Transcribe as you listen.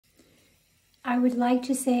would like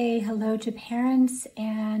to say hello to parents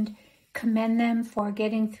and commend them for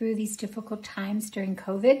getting through these difficult times during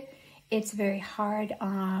COVID. It's very hard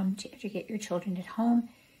to educate your children at home,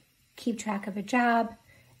 keep track of a job,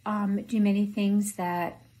 do many things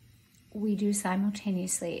that we do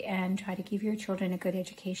simultaneously, and try to give your children a good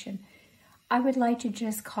education. I would like to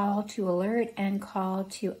just call to alert and call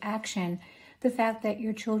to action the fact that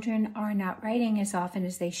your children are not writing as often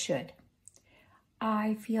as they should.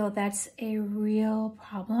 I feel that's a real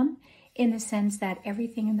problem in the sense that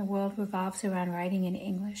everything in the world revolves around writing in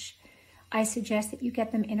English. I suggest that you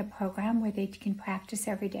get them in a program where they can practice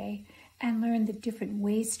every day and learn the different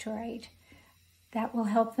ways to write. That will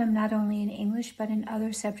help them not only in English but in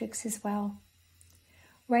other subjects as well.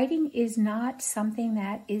 Writing is not something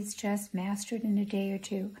that is just mastered in a day or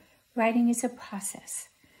two. Writing is a process.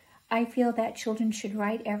 I feel that children should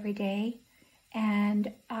write every day,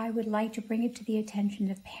 and I would like to bring it to the attention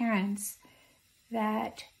of parents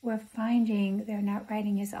that we're finding they're not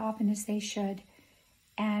writing as often as they should,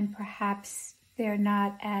 and perhaps they're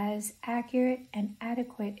not as accurate and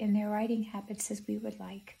adequate in their writing habits as we would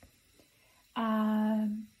like. I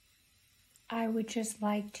would just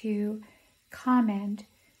like to comment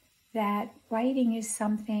that writing is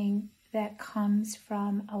something that comes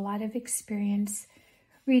from a lot of experience,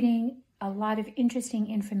 reading a lot of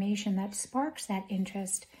interesting information that sparks that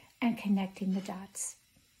interest, and connecting the dots.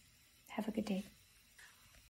 Have a good day.